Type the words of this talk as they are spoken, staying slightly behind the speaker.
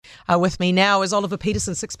With me now is Oliver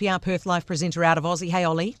Peterson, 6PR Perth Live presenter out of Aussie. Hey,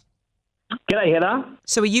 Ollie. G'day, Heather.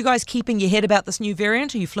 So are you guys keeping your head about this new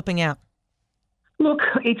variant, or are you flipping out? Look,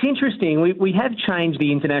 it's interesting. We have changed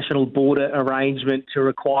the international border arrangement to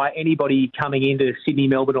require anybody coming into Sydney,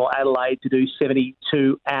 Melbourne or Adelaide to do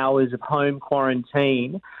 72 hours of home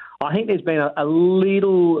quarantine. I think there's been a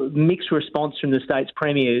little mixed response from the state's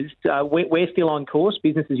premiers. We're still on course,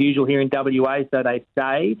 business as usual here in WA, so they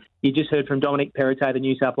say. You just heard from Dominic Perrottet, the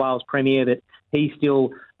New South Wales Premier, that he's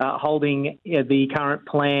still holding the current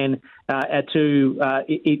plan it's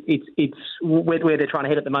where they're trying to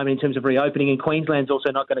head at the moment in terms of reopening, and Queensland's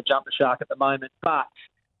also not going to jump the shark at the moment. But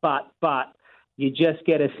you just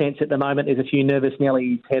get a sense at the moment there's a few nervous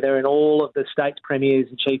Nellies, Heather, and all of the state's premiers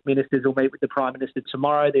and chief ministers will meet with the Prime Minister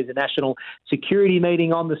tomorrow. There's a national security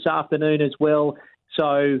meeting on this afternoon as well.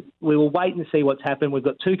 So we will wait and see what's happened. We've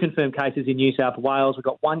got 2 confirmed cases in New South Wales. We've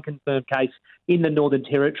got 1 confirmed case in the Northern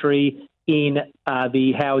Territory in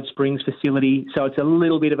the Howard Springs facility. So it's a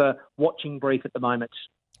little bit of a watching brief at the moment.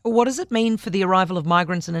 What does it mean for the arrival of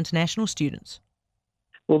migrants and international students?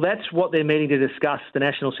 Well, that's what they're meeting to discuss, the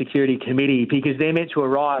National Security Committee, because they're meant to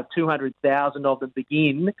arrive. 200,000 of them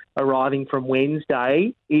begin arriving from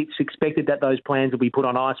Wednesday. It's expected that those plans will be put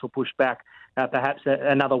on ice or pushed back perhaps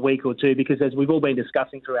another week or two, because as we've all been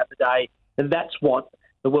discussing throughout the day, that's what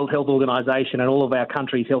the World Health Organisation and all of our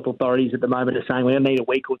country's health authorities at the moment are saying. We need a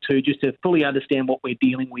week or two just to fully understand what we're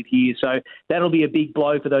dealing with here. So that'll be a big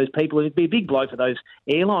blow for those people. It'll be a big blow for those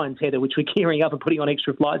airlines, Heather, which we're gearing up and putting on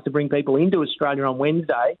extra flights to bring people into Australia on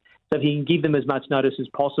Wednesday. So if you can give them as much notice as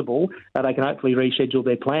possible, they can hopefully reschedule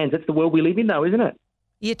their plans. That's the world we live in, though, isn't it?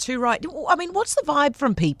 Yeah, too right. I mean, what's the vibe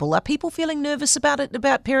from people? Are people feeling nervous about it,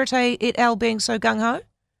 about Perrottet et al. Being so gung-ho?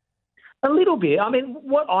 A little bit. I mean,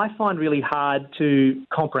 what I find really hard to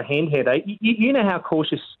comprehend, Heather, you know how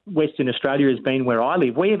cautious Western Australia has been where I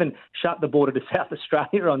live. We even shut the border to South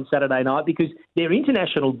Australia on Saturday night because their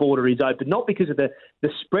international border is open, not because of the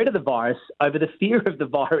spread of the virus, over the fear of the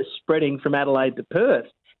virus spreading from Adelaide to Perth.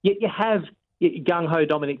 Yet you have gung-ho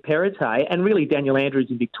Dominic Perrottet and really Daniel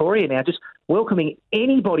Andrews in Victoria now just welcoming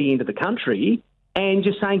anybody into the country and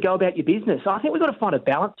just saying, go about your business. I think we've got to find a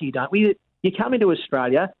balance here, don't we? You come into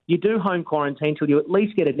Australia, you do home quarantine till you at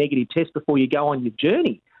least get a negative test before you go on your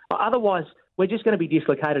journey. Otherwise, we're just going to be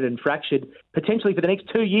dislocated and fractured potentially for the next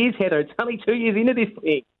 2 years, Heather. It's only 2 years into this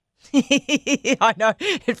thing. I know.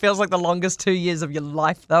 It feels like the longest 2 years of your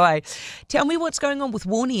life, though, eh? Tell me what's going on with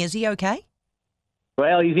Warnie. Is he okay?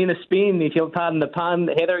 Well, he's in a spin, if you'll pardon the pun.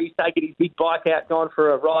 Heather, he's taken his big bike out, gone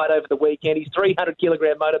for a ride over the weekend. His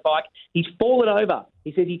 300-kilogram motorbike. He's fallen over.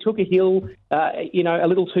 He says he took a hill, a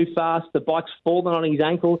little too fast. The bike's fallen on his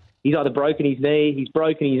ankle. He's either broken his knee, he's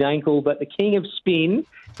broken his ankle. But the king of spin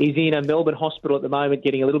is in a Melbourne hospital at the moment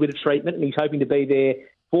getting a little bit of treatment, and he's hoping to be there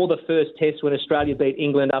for the first test when Australia beat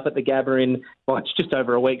England up at the Gabba in, it's just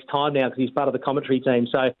over a week's time now because he's part of the commentary team.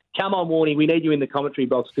 So come on, Warnie, we need you in the commentary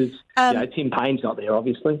box because Tim Payne's not there,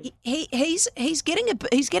 obviously. He's getting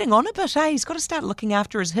on a bit, eh? He's got to start looking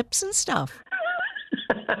after his hips and stuff.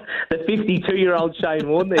 The 52-year-old Shane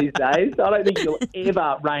Warne these days. I don't think you'll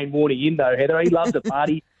ever rein Warnie in, though, Heather. He loves a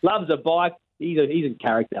party, loves a bike. He's a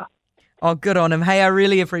character. Oh, good on him. Hey, I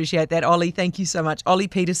really appreciate that, Ollie. Thank you so much. Ollie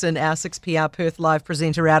Peterson, our 6PR Perth Live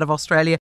presenter out of Australia.